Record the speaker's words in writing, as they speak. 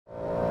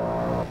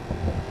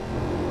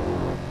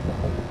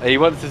He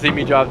wants to see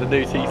me drive the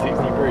new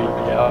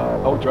T63.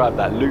 Yeah, I'll drive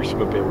that loose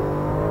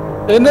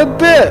mobile. In a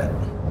bit.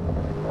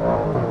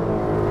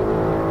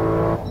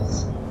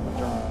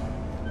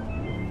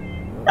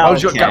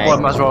 How's your gap boy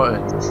Maserati?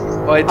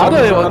 Oi, I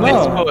don't even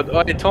know.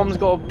 Discord. Oi, Tom's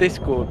got a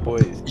Discord,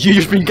 boys. You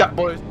just been gap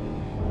boys.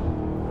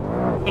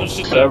 It's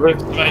just an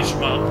exclamation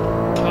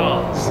mark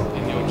cars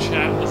in your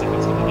chat as if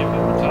it's going to give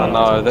them cars. I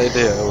know, they do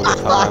it all the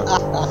time.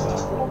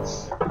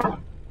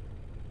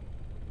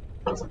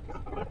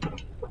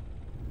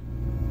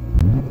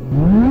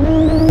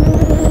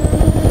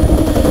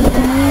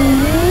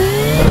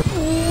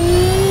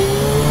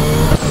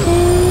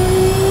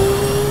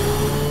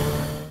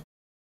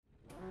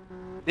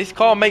 This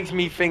car makes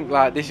me think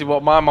like this is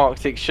what my Mark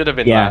 6 should have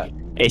been like.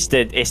 It's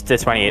the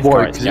 28th Why?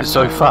 car. Because it's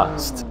so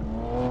fast.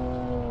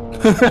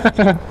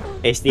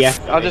 It's the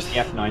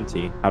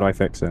F90. How do I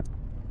fix it?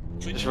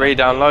 Just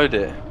re-download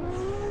it.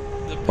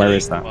 Where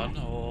is that? One,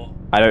 or...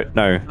 I don't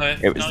know. No,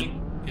 It was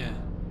yeah.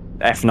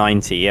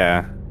 F90,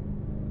 yeah.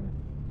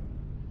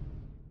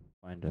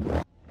 Find it.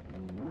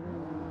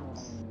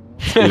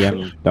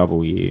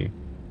 BMW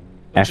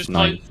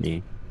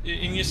F90.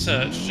 In your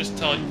search, just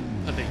type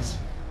police.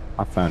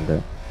 I found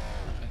it.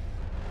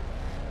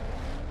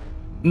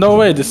 No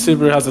way, the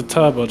Subaru has a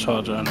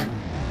turbocharger in it.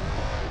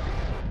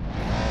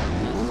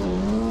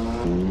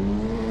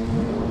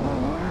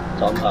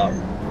 Somehow.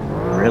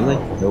 Really?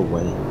 No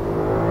way.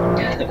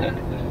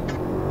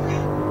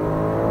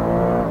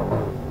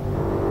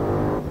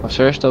 I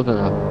searched up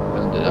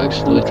and it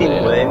absolutely.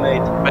 Fucking way,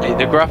 mate. Mate,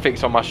 the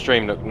graphics on my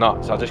stream look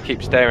nuts. I just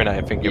keep staring at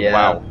it thinking,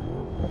 wow.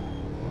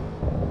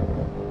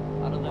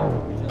 I don't know.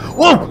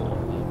 Whoa!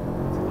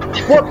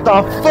 What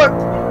the fuck?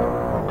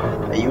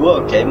 Are you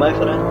okay, my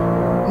friend?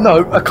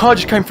 No, a car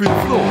just came through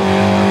the floor.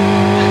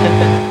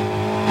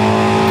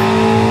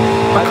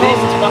 At this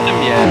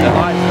time, yeah, the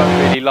lights don't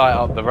really light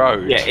up the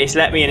road. Yeah, it's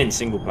let me in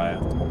single player.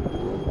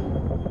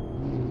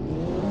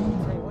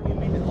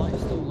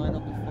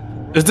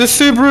 Is this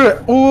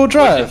Subaru all-wheel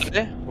drive?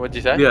 What'd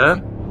you say? Yeah.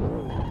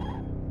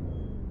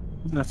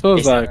 It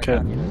feels like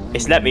it.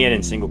 It's let me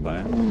in single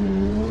player.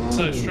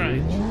 So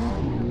strange.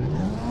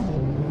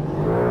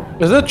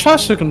 Is there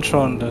traction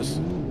control on this?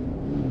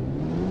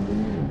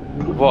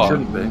 What?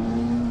 Shouldn't be.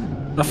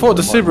 I thought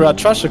the Subaru had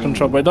traction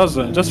control, but it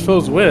doesn't. It just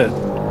feels weird.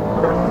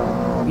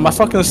 My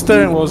fucking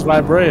steering wheel's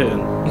vibrating.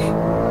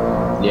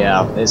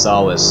 Yeah, it's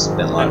always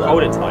been like that.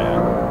 Hold it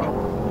tighter.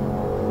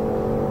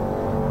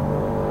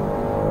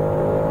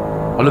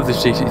 I love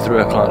this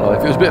GT3, I can't lie.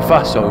 If it was a bit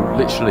faster, I would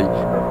literally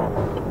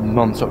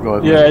non-stop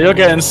driving. Yeah, you're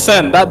getting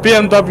sent. That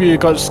BMW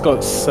just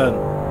got sent.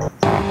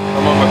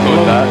 I'm on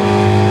record that.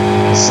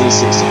 The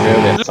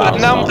C63 Look,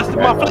 now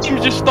my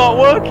flames just start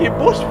working.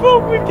 What's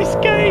wrong with this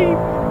game?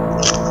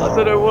 I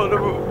don't know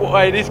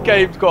what this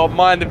game's got a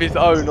mind of its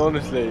own,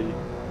 honestly.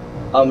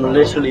 I'm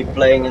literally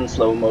playing in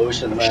slow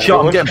motion, man. Shit,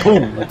 I'm getting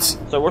pulled.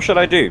 So what should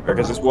I do?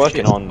 Because it's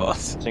working on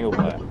single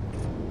player.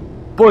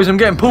 Boys, I'm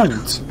getting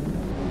pulled.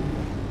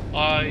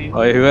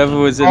 Whoever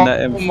was in that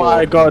M4. Oh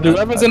my god,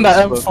 whoever's in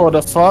that M4,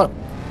 the fuck?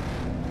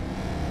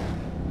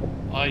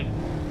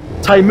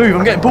 Tay, move,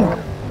 I'm getting pulled.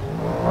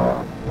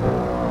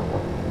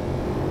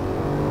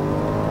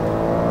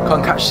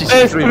 Can't catch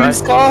C63,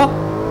 mate. Car.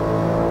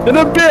 In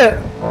a bit.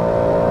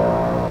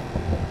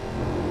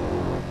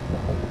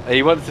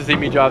 He wants to see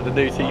me drive the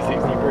new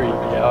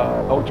T63.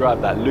 Yeah, I'll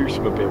drive that loose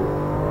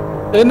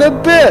mobile. In a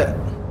bit.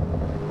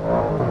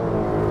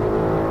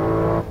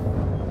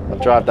 I'll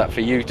drive that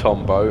for you,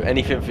 Tombo.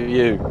 Anything for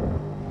you.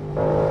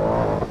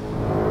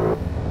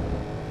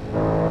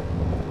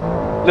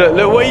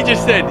 Look what he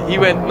just said. He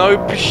went no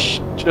psh,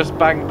 just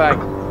bang bang.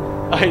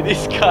 Hey,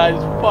 this guy's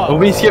fucked. Well,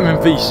 we need to get him in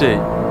VC.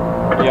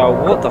 Yo,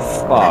 what the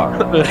fuck?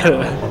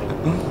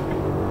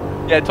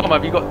 Yeah, Tom,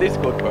 have you got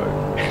Discord, bro?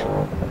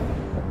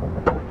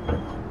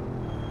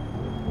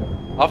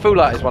 I feel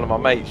like it's one of my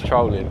mates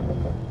trolling.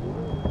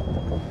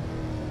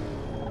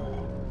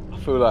 I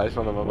feel like it's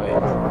one of my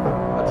mates.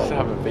 I just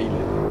have a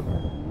feeling.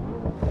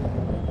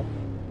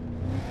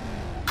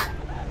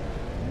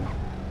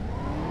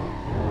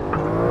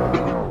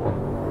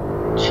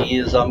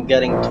 Jeez, I'm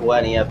getting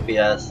 20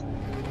 FPS.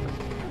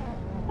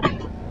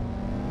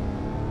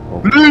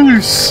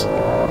 Loose! I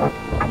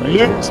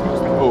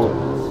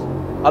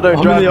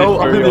don't drive this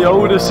I'm in very the often.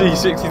 older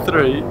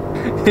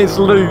C63. It's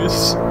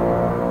loose.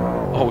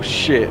 Oh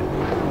shit.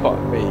 Fuck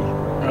me.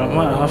 I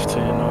might have to,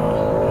 you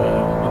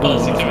know. I don't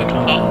Honestly, know if I doing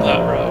can. up that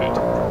road.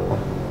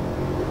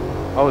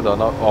 Hold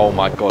on. Oh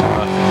my god,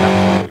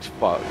 that looks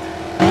fucked.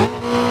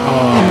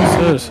 Oh,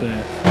 seriously.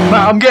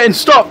 Matt, I'm getting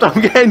stopped.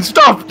 I'm getting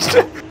stopped.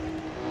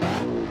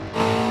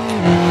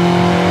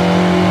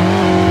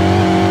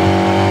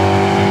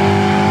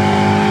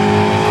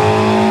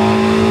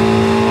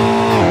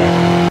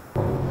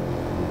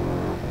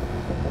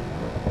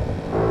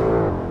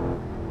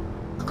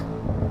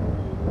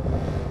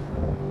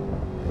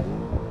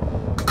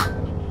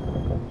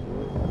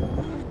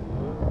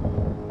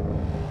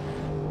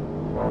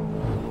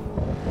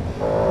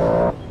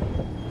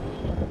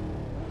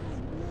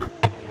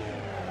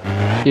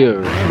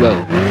 Here,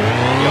 well.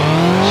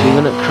 See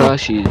when it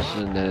crashes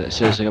and it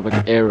says like a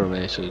big error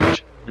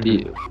message.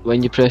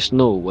 When you press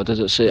no, what does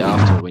it say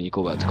after when you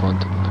go back to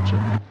content manager?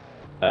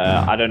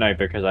 I don't know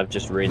because I've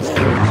just reinstalled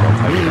it, so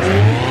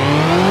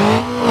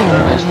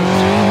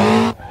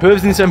I'll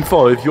Whoever's in Sem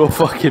 5, you're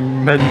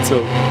fucking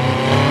mental.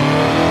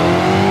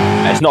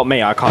 It's not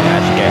me, I can't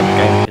actually get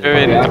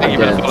in the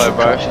game. It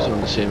crashes on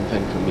the same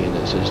thing for me and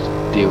it says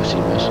DLC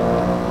missing.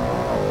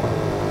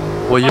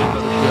 Well, you.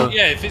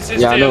 Yeah, if it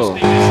says Yeah, I know. DLC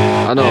missing.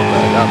 I know, but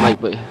that might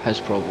be his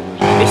problem as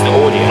well. It's the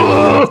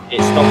audio.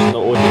 It stops the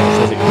audio, it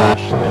says it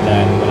crashed, and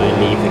then when I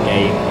leave the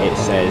game, it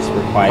says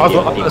required I've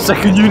got a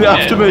second unit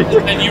after me.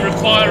 And you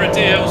require a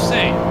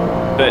DLC.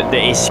 But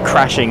it's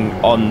crashing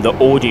on the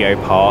audio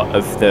part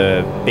of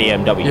the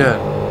BMW.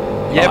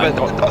 Yeah, but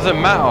that doesn't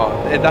matter.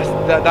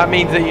 That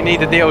means that you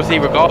need a DLC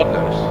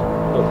regardless.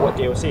 But what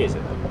DLC is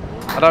it?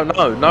 I don't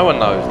know. No one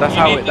knows. That's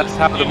how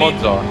the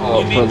mods are.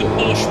 You need the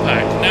Porsche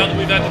pack. Now that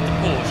we've added the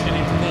Porsche, you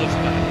need the Porsche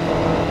pack.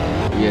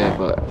 Yeah,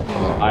 but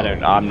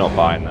I'm not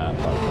buying that.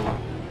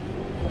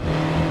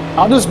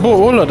 I just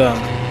bought all of them.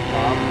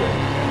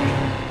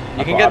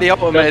 You can get the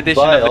Ultimate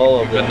Edition buy at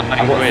all of the them. I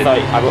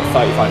got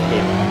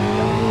 35p.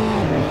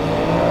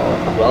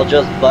 Well,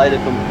 just buy the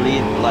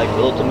complete like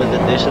Ultimate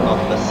Edition of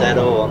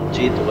Assetto on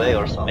G2A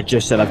or I something.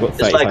 just said I've got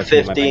 35p. It's like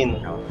 15.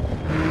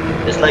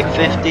 It's like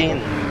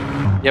 15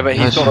 Yeah, but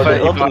he's got for the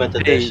 35p. Ultimate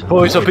Edition.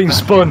 Boys, I've been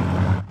spun.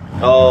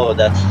 Oh,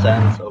 that's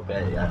sense.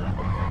 Okay, yeah,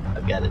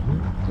 I get it.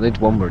 I need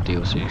one more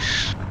DLC.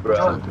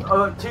 Bro,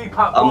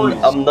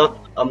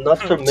 I'm not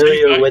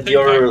familiar with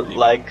your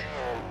like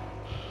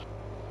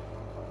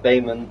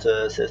payment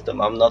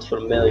system. I'm not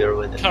familiar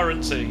with it.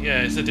 Currency,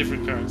 yeah, it's a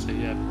different currency,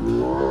 yeah.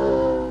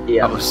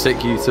 Yeah. That was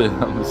sick, you two.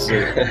 That was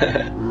sick.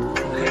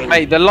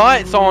 Mate, the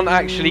lights aren't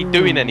actually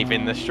doing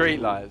anything. The street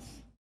lights.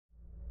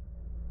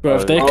 Bro,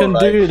 if they can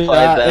like do 5M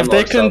that, if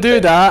they or can do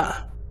something.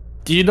 that,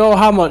 do you know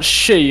how much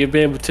shit you'll be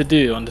able to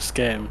do on this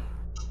game?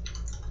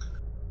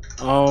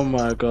 Oh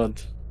my god.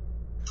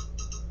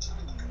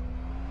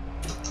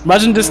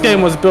 Imagine this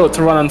game was built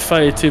to run on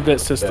 32-bit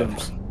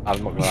systems.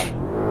 I'm not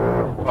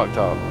gonna lie. Fucked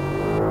up.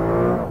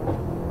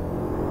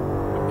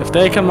 If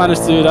they can manage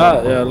to do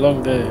that, yeah,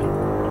 long day.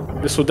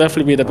 This will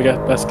definitely be the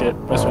best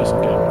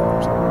racing game.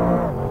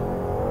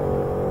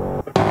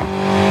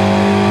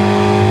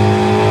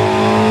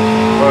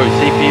 Bro,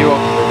 CPU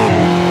off.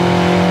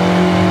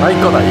 I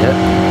ain't got that yet.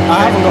 I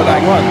haven't got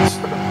that once.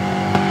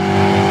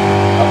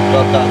 I've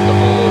got that the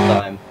whole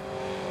time.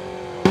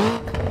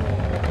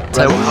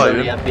 Tell what, Sorry,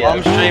 Hogan? FPS.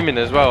 I'm streaming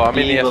as well. I'm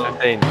in the Evil.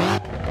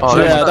 S15. Oh,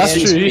 Yeah, that's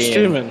it's true. He's being-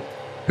 streaming.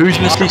 Who's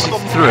in the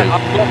CC3?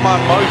 I've got my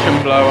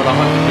motion blow on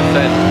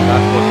 100%.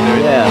 That's what's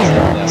doing it.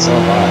 Yeah, so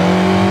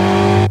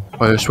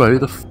have I swear, who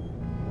the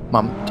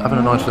Mum, having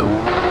a nice little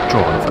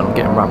drive and I'm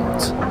getting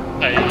ramped.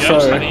 Hey, you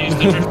Sorry. actually use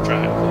the drift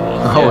track.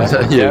 Oh, is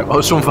that you? Yeah.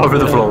 Oh, someone fell through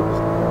the floor.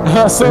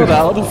 I saw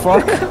that. What the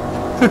fuck?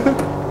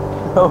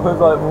 I was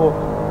like, what?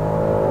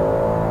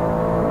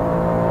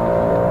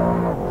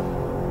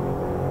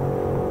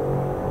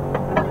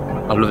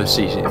 I love this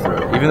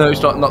CC3, even though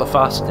it's not the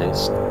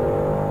fastest.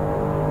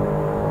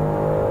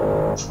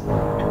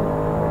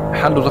 It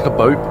handles like a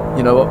boat,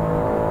 you know what?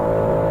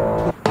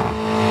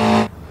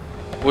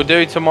 We'll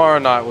do tomorrow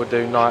night. We'll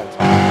do night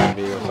time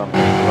maybe or something.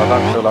 I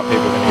don't feel like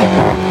people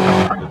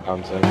are gonna get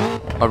down soon.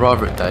 I'd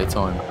rather it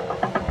daytime.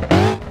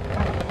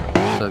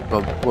 So,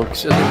 well,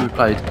 cause I think we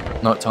played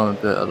nighttime a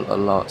bit a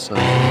lot, so.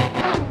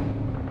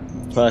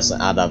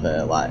 Personally, I'd have it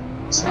at like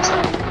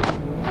sunset.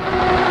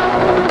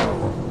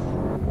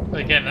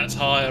 Again, that's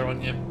higher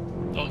on your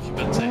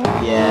occupancy.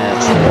 Yeah,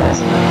 true,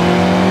 isn't it?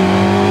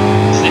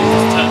 It's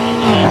turn on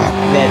the lights.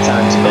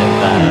 Daytime's a bit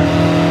better.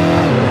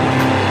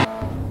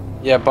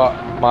 Yeah, but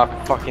my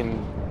fucking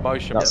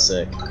motion. That's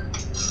sick.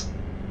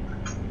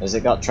 Has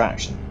it got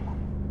traction?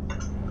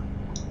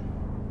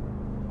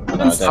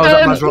 No, it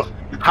don't.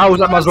 How was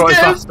that Maserati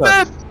faster?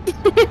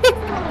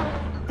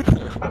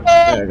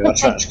 There we go,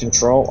 traction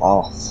control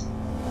off.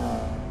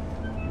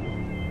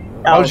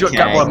 How's you got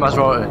gapped by a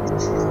Maserati?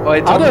 Oi, I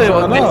Tom's don't got a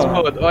even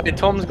know. Discord. Oi,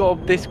 Tom's got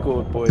a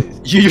Discord, boys.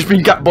 You just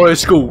been gapped by a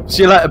school.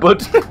 See you later,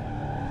 bud.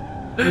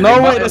 No way,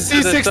 the might have to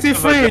the C63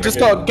 server just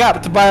got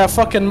gapped by a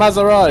fucking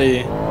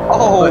Maserati.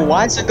 Oh,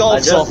 why is it I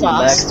going so just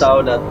fast? maxed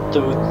out at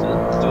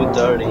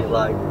 230,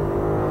 like,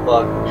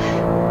 fuck.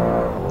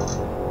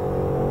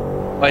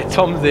 Oi,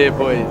 Tom's here,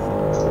 boys.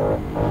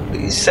 What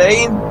are you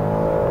saying?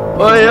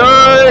 Oi,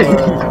 oi!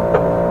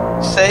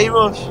 Same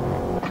us.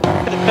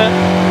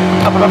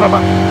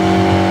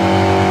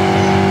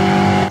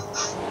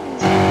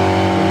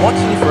 Been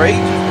watching you for ages,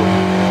 but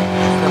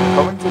never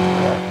commented.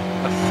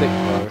 That's sick,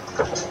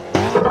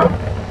 bro.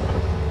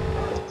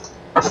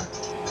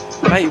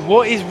 Mate,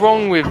 what is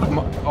wrong with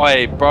my...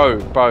 Oi, bro.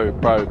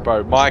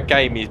 My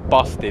game is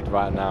busted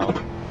right now.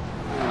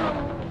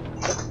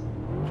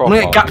 I'm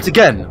gonna get gapped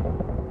again.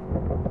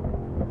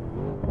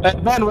 Hey,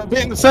 man, we're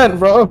being sent,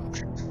 bro.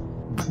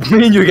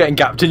 Me and you are getting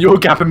gapped and you're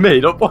gapping me,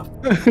 not what?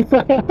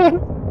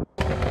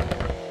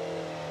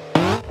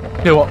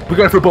 You know what? We're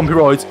going for a bumpy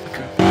ride.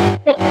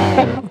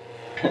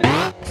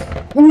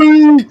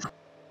 Whee!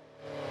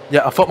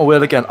 Yeah, I fucked my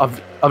wheel again.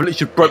 I've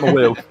literally broke my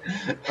wheel.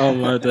 Oh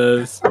my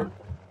days.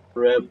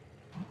 Rip.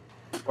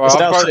 Well,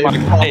 I broke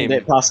my It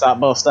game. past that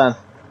bus then.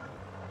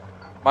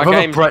 My I've got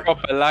a game's break-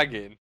 proper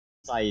lagging.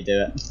 That's how you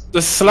do it.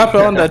 Just slap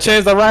it on there,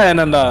 change the Ryan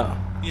and that.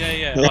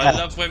 Yeah. I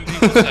love when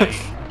people say,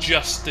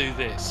 just do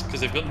this, because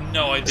they've got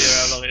no idea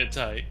how long it'd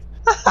take.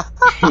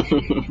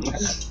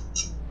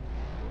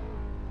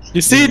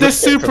 You see,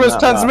 this look it from Supra's that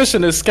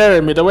transmission is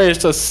scaring me, the way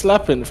it's just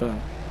slapping,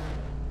 fam.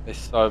 It's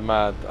so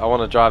mad. I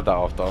want to drive that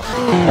after.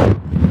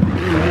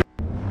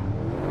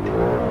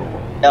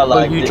 Yeah,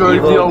 like you the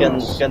drove the Evo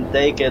old- can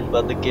take it,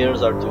 but the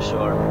gears are too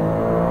short.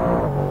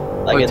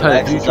 Like Wait, it Tate, you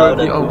maxes drove out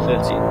at the old-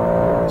 250.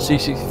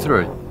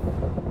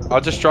 C63. I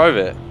just drove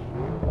it.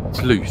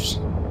 It's loose.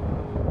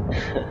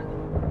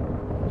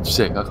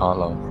 Sick, I can't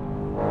lie.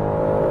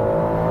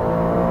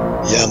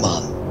 Yeah,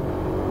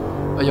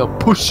 man. Hey, yo,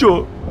 push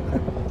up.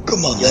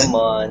 Come on, Yeah, then.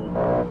 man.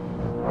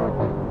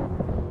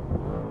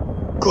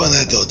 Go on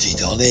there, dodgy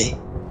Donny.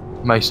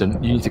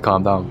 Mason, you need to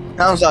calm down.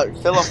 Sounds like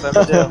fill off them.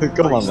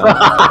 Come on,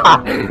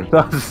 man.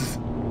 That's...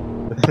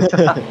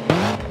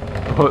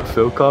 What,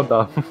 Phil, calm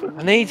down.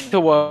 I need to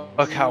work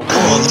out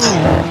Come on,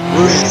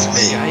 then. Raise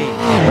me.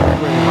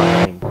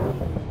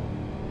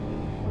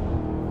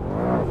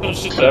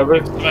 Just put a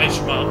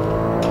exclamation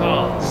mark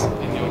cars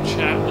in your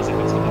chat as if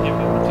it's going to give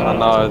them the I cars.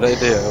 know, they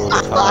do it all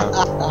the time.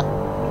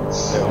 They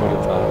do it all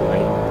the time,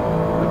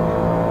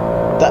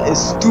 mate. That is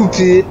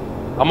stupid.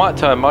 I might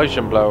turn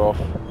motion blur off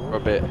for a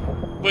bit.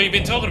 Well, you've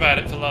been talking about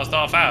it for the last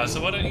half hour,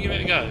 so why don't you give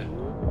it a go?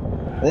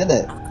 Isn't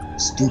it?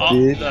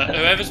 Stupid.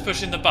 Whoever's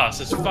pushing the bus,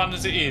 as fun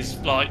as it is,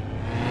 like,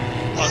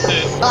 I'll do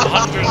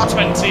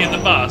 120 in the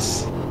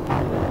bus.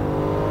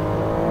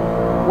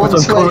 But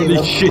I'm currently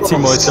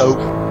shitting myself.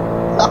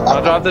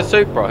 I drive the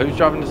Supra. Who's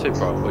driving the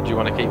Supra? Or do you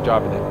want to keep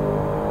driving it?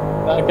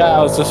 That guy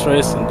I was just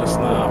racing just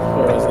now, I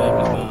forgot his name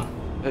is now.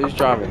 Who's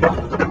driving it?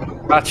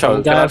 Bacho,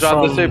 Some can I guy drive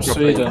the from Supra,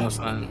 Sweden please? or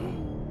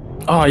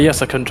something. Oh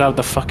yes, I can drive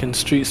the fucking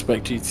street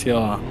spec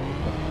GTR.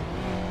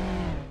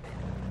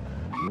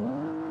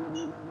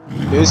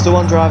 Who's the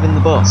one driving the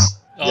bus?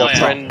 Oh, Your yeah.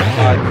 friend...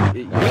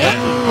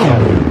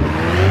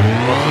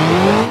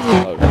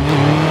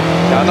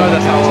 Yeah, I know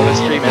that's how all the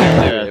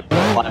streamers do it.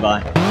 Bye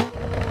bye.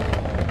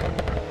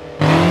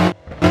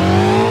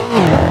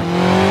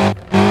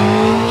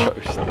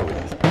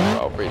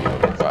 I really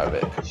want to drive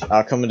it.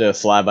 I'll come and do a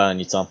flyby on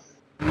you, Tom.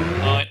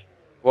 Right.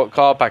 What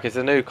car pack? It's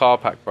a new car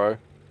pack, bro.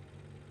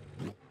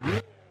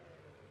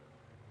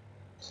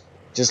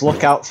 Just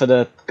look out for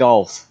the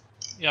Golf.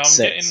 Yeah, I'm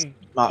 6. getting...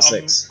 Mark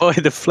I'm- 6. Oh,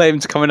 the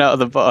flames coming out of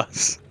the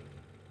bus.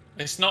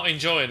 It's not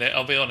enjoying it,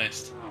 I'll be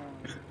honest.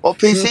 What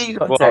PC you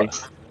got?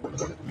 What?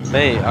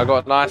 Me, I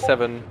got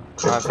 9700K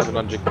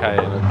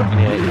and a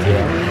 2080 Ti.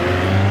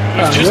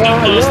 You've just not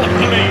passed the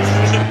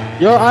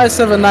police. Your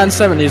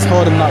i7-970 is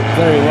holding up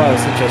very well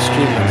since you're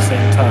streaming at the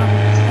same time.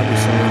 I'll be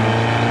sorry.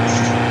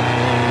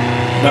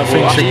 That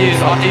thing Well, I should be use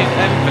fucked up.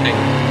 everything.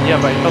 Yeah,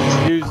 but it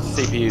doesn't use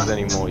CPUs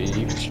anymore.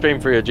 You can stream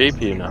through your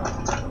GPU now.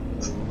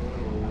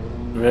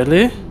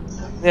 Really?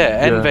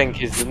 Yeah,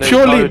 NVENC is the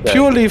new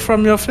Purely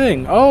from your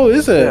thing. Oh,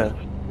 is it? Yeah.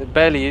 It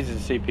barely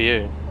uses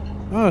CPU.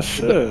 Oh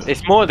shit.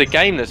 It's more the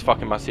game that's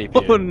fucking my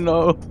CPU. Oh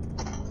no.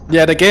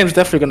 Yeah, the game's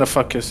definitely gonna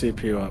fuck your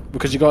CPU up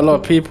because you got a lot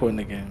of people in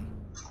the game.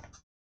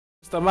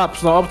 The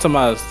map's not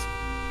optimized.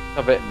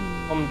 No, but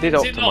did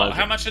Is it not? optimize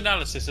How it. much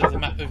analysis of the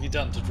map have you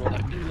done to draw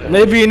that conclusion?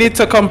 Maybe you need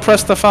to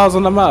compress the files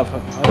on the map. I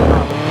don't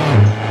know.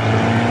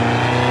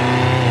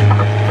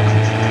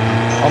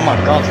 Oh my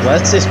god,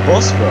 where's this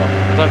bus, bro?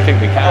 I don't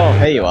think we can. Oh,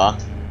 here you are.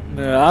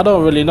 Yeah, I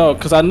don't really know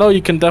because I know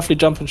you can definitely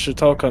jump in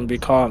Shitoka and be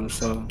calm.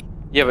 So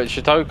Yeah, but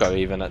Shitoko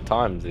even at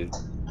times is.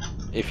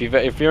 If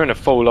you're in a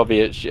full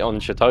lobby on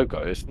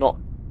Shitoko, it's not.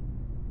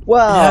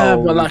 Well, yeah,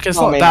 but like it's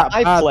not that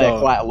I bad. play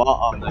though. quite a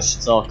lot on the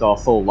Shitoko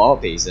full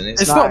lobbies, and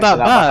it's It's not that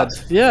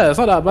actually bad. Yeah, it's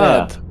not that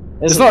bad. Yeah.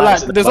 It's Isn't not like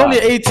actually there's bad. only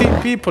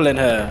 18 people in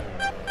here.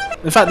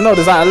 In fact, no,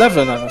 there's like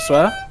 11. I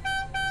swear.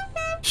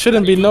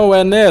 Shouldn't be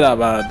nowhere near that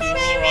bad. You were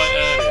alright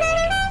earlier,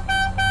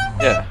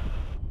 weren't Yeah.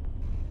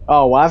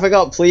 Oh, why have I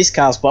got police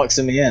cars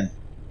boxing me in?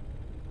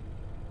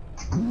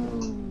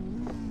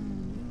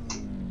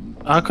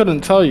 I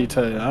couldn't tell you.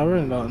 I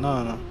really don't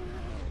know. No. you?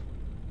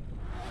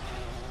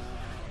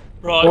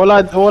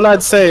 Right. All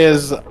I'd say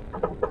is,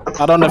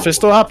 I don't know if it's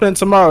still happening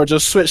tomorrow.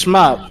 Just switch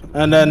map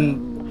and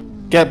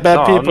then get bare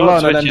No, people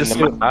I'm not on and then switching just.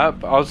 the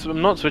map.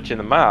 I'm not switching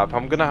the map.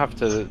 I'm gonna have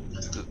to.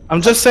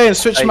 I'm just saying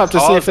switch Take map to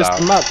see if cars it's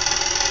the out. map.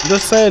 I'm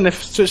just saying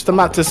if switch the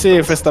map to see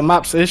if it's the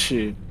map's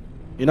issue.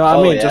 You know what I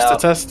Oh, mean? Just yeah.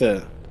 to test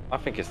it. I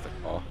think it's the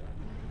car.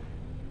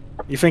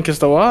 You think it's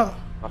the what?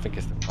 I think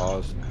it's the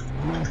cars.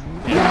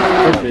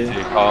 Could be. It's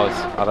the cars.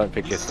 I don't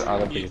think it's. I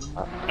don't think it's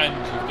that. And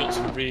you've got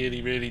some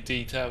really, really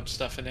detailed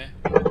stuff in here.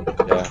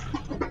 Yeah.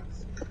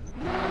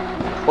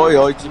 Oi,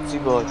 oi, gypsy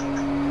boy.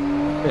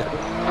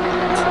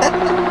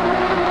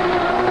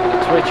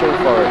 Twitch all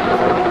for it.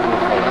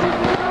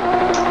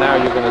 Now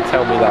you're gonna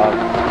tell me that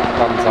I've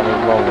done something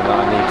wrong and that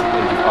I need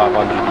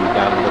 500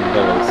 Ugandan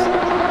dollars.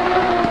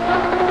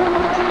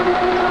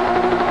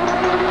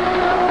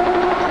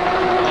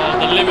 Oh,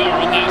 the limiter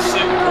on that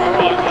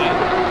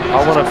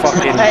I want to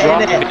fucking Getting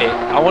drive it. it.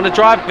 I want to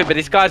drive it, but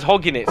this guy's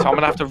hogging it, so I'm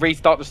gonna have to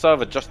restart the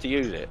server just to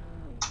use it.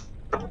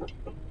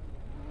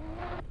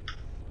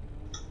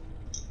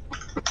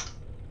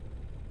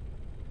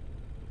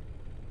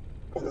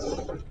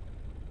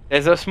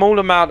 There's a small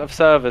amount of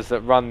servers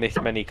that run this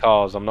many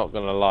cars, I'm not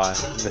gonna lie.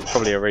 And there's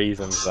probably a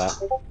reason for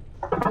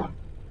that.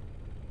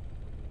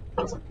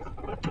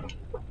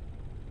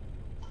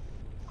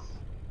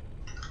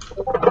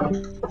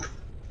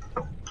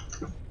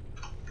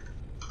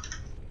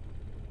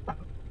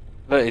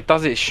 Look, it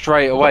does it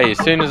straight away as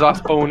soon as I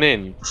spawn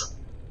in.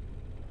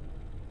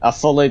 I've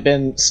fully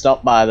been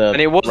stopped by the.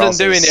 And it wasn't Rosses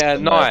doing it at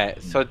and the-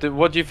 night. So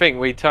what do you think?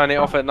 We turn it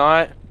off at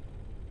night?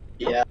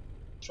 Yeah,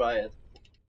 try it.